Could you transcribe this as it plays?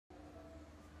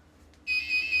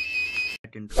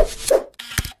get into it.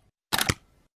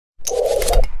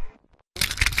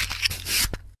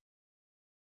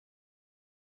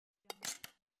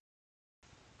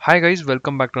 Hi guys,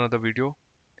 welcome back to another video.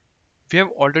 We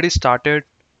have already started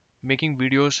making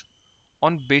videos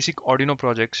on basic Arduino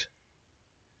projects,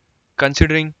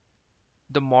 considering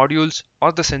the modules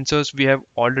or the sensors we have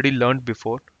already learned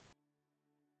before.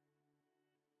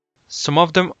 Some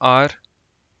of them are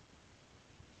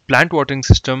plant watering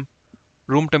system,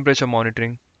 room temperature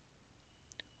monitoring,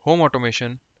 home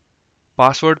automation,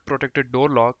 password protected door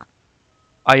lock,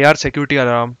 IR security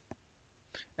alarm,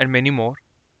 and many more.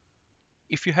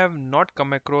 If you have not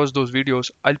come across those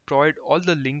videos, I'll provide all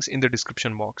the links in the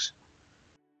description box.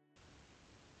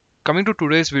 Coming to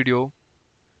today's video,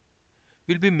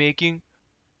 we'll be making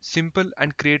simple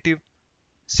and creative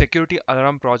security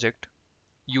alarm project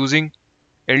using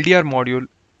LDR module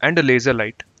and a laser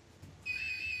light.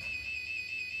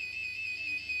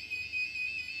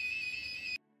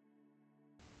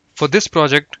 For this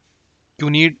project, you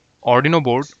need Arduino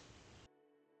board,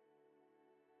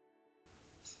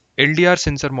 LDR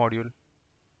sensor module,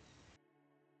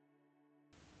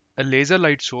 a laser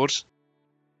light source.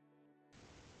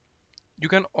 You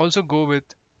can also go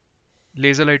with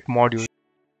laser light module,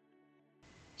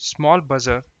 small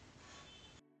buzzer,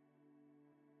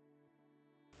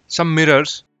 some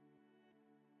mirrors,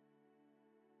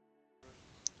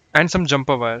 and some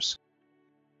jumper wires.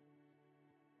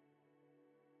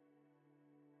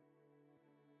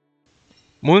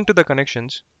 Moving to the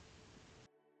connections,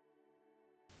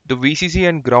 the VCC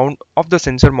and ground of the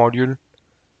sensor module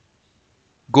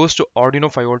goes to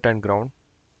Arduino 5V and ground.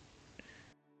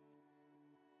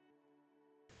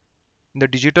 The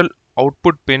digital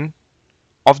output pin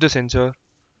of the sensor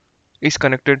is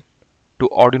connected to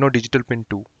Arduino digital pin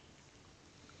 2.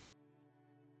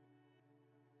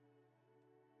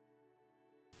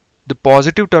 The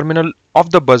positive terminal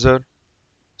of the buzzer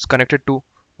is connected to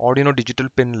Arduino digital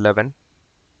pin 11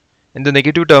 and the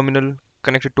negative terminal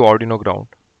connected to Arduino ground.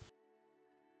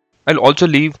 I'll also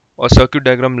leave a circuit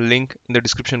diagram link in the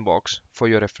description box for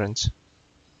your reference.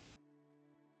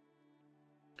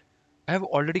 I have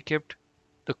already kept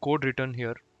the code written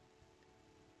here.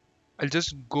 I'll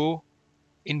just go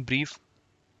in brief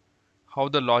how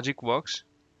the logic works,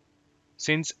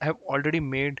 since I have already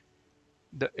made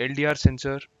the LDR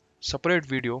sensor separate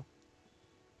video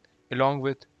along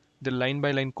with the line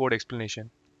by line code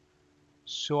explanation.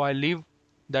 So I'll leave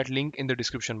that link in the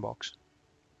description box.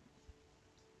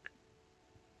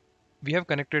 We have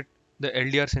connected the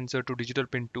LDR sensor to digital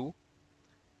pin 2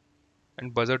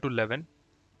 and buzzer to 11.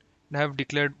 And I have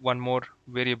declared one more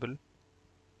variable.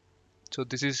 So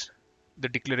this is the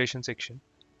declaration section.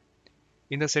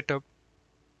 In the setup,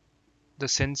 the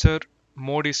sensor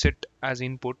mode is set as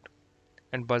input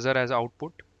and buzzer as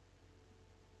output.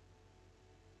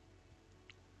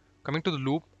 Coming to the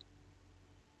loop,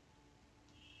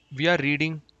 we are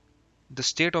reading the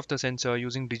state of the sensor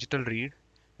using digital read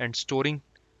and storing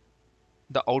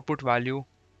the output value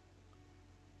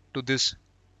to this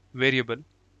variable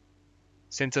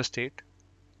sensor state.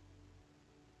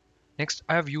 Next,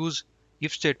 I have used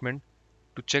if statement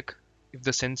to check if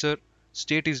the sensor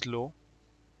state is low.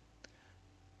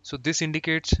 So this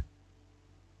indicates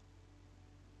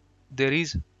there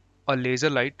is a laser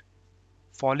light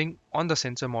falling on the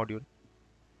sensor module,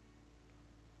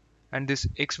 and this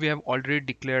X we have already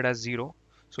declared as 0,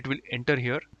 so it will enter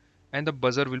here and the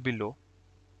buzzer will be low.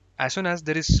 As soon as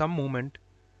there is some movement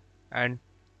and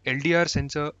LDR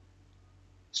sensor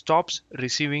stops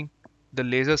receiving the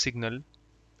laser signal,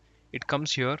 it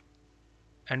comes here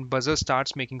and buzzer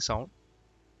starts making sound.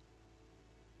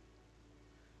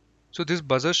 So this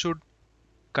buzzer should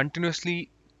continuously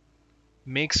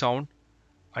make sound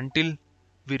until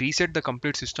we reset the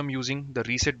complete system using the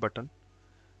reset button.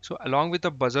 So along with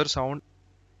the buzzer sound,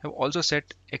 I have also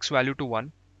set X value to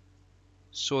 1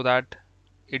 so that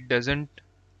it doesn't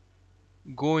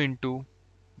go into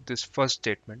this first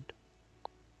statement.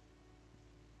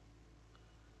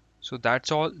 So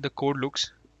that's all the code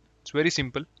looks. It's very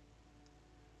simple.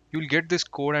 You'll get this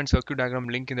code and circuit diagram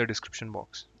link in the description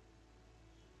box.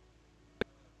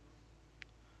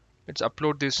 Let's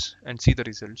upload this and see the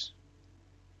results.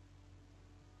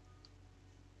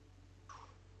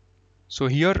 So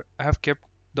here I have kept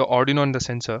the Arduino and the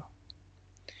sensor.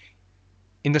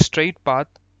 In the straight path,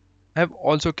 I have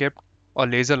also kept a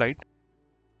laser light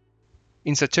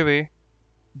in such a way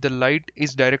the light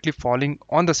is directly falling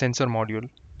on the sensor module.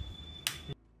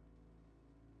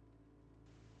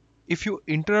 If you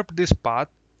interrupt this path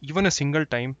even a single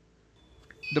time,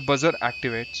 the buzzer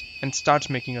activates and starts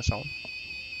making a sound.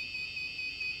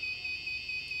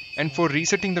 And for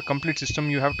resetting the complete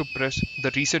system, you have to press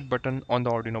the reset button on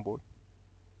the Arduino board.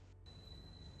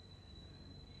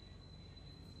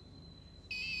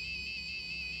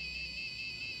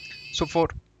 So for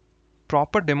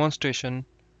proper demonstration,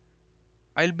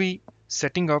 I'll be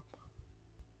setting up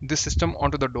this system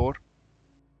onto the door,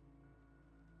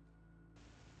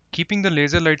 keeping the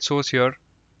laser light source here.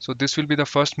 So this will be the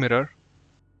first mirror,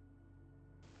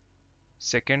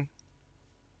 second,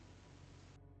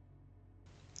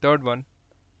 third one,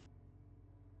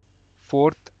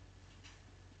 fourth,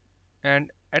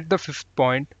 and at the fifth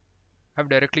point, I've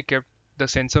directly kept the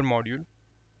sensor module.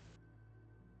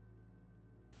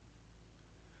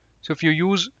 So if you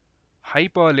use high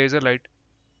power laser light,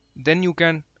 then you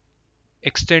can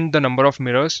extend the number of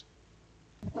mirrors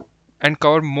and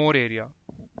cover more area.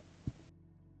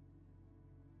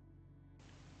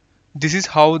 This is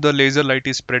how the laser light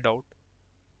is spread out.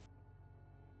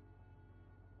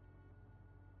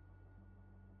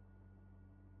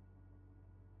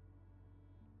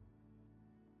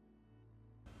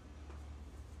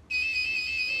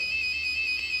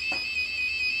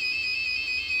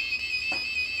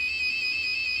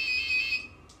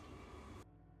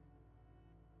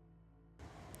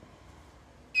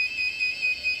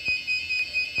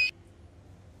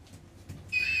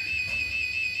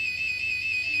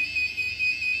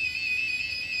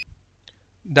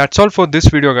 That's all for this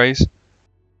video, guys.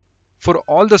 For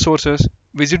all the sources,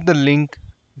 visit the link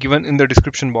given in the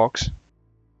description box.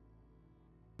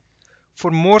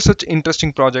 For more such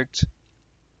interesting projects,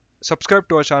 subscribe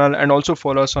to our channel and also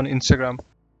follow us on Instagram.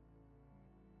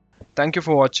 Thank you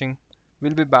for watching.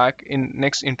 We'll be back in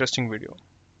next interesting video.